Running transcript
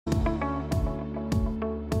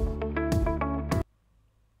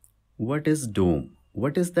What is DOM?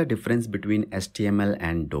 What is the difference between HTML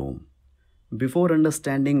and DOM? Before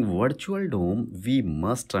understanding virtual DOM, we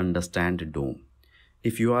must understand DOM.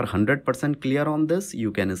 If you are 100% clear on this,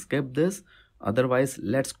 you can skip this. Otherwise,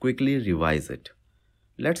 let's quickly revise it.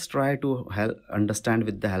 Let's try to understand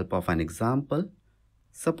with the help of an example.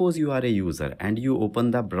 Suppose you are a user and you open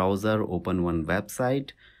the browser, open one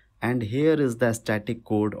website, and here is the static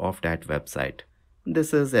code of that website.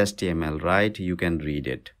 This is HTML, right? You can read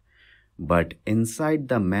it. But inside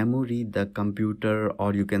the memory, the computer,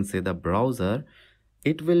 or you can say the browser,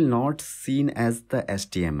 it will not seen as the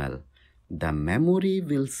HTML. The memory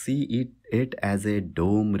will see it as a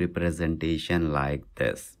DOM representation like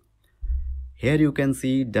this. Here you can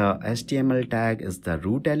see the HTML tag is the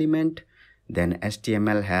root element. Then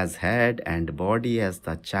HTML has head and body as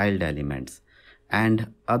the child elements.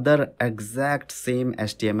 And other exact same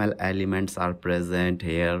HTML elements are present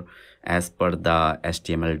here as per the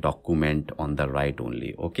HTML document on the right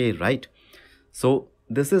only. Okay, right? So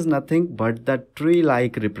this is nothing but the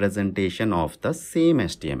tree-like representation of the same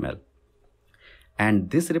HTML. And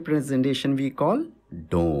this representation we call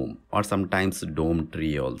DOM, or sometimes DOM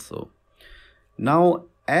tree also. Now,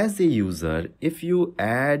 as a user, if you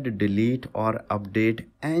add, delete or update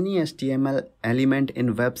any HTML element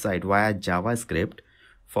in website via JavaScript,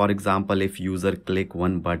 for example, if user click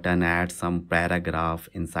one button, add some paragraph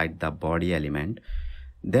inside the body element,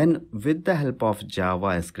 then with the help of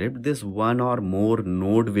JavaScript, this one or more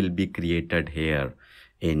node will be created here.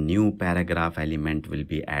 A new paragraph element will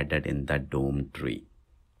be added in the DOM tree.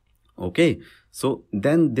 Okay, so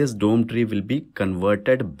then this DOM tree will be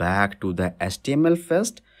converted back to the HTML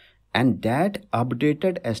first, and that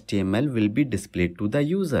updated HTML will be displayed to the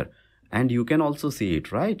user, and you can also see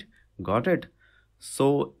it, right? Got it?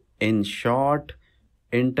 So in short,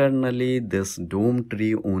 internally this DOM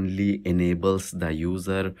tree only enables the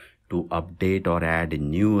user to update or add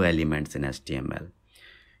new elements in HTML.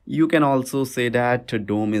 You can also say that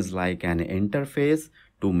DOM is like an interface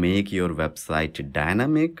to make your website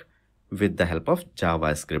dynamic with the help of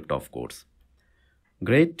JavaScript, of course.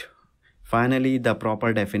 Great. Finally, the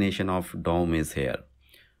proper definition of DOM is here.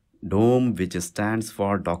 DOM, which stands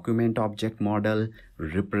for Document Object Model,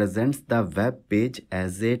 represents the web page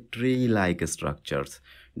as a tree-like structures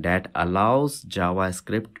that allows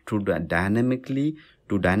JavaScript to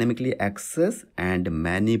dynamically access and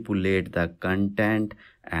manipulate the content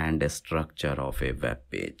and structure of a web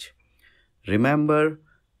page. Remember,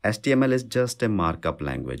 HTML is just a markup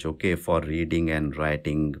language, okay, for reading and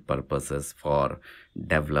writing purposes for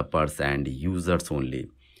developers and users only.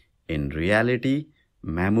 In reality,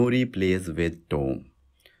 memory plays with DOM.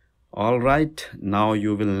 Alright, now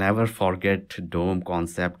you will never forget DOM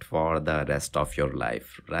concept for the rest of your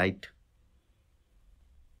life, right?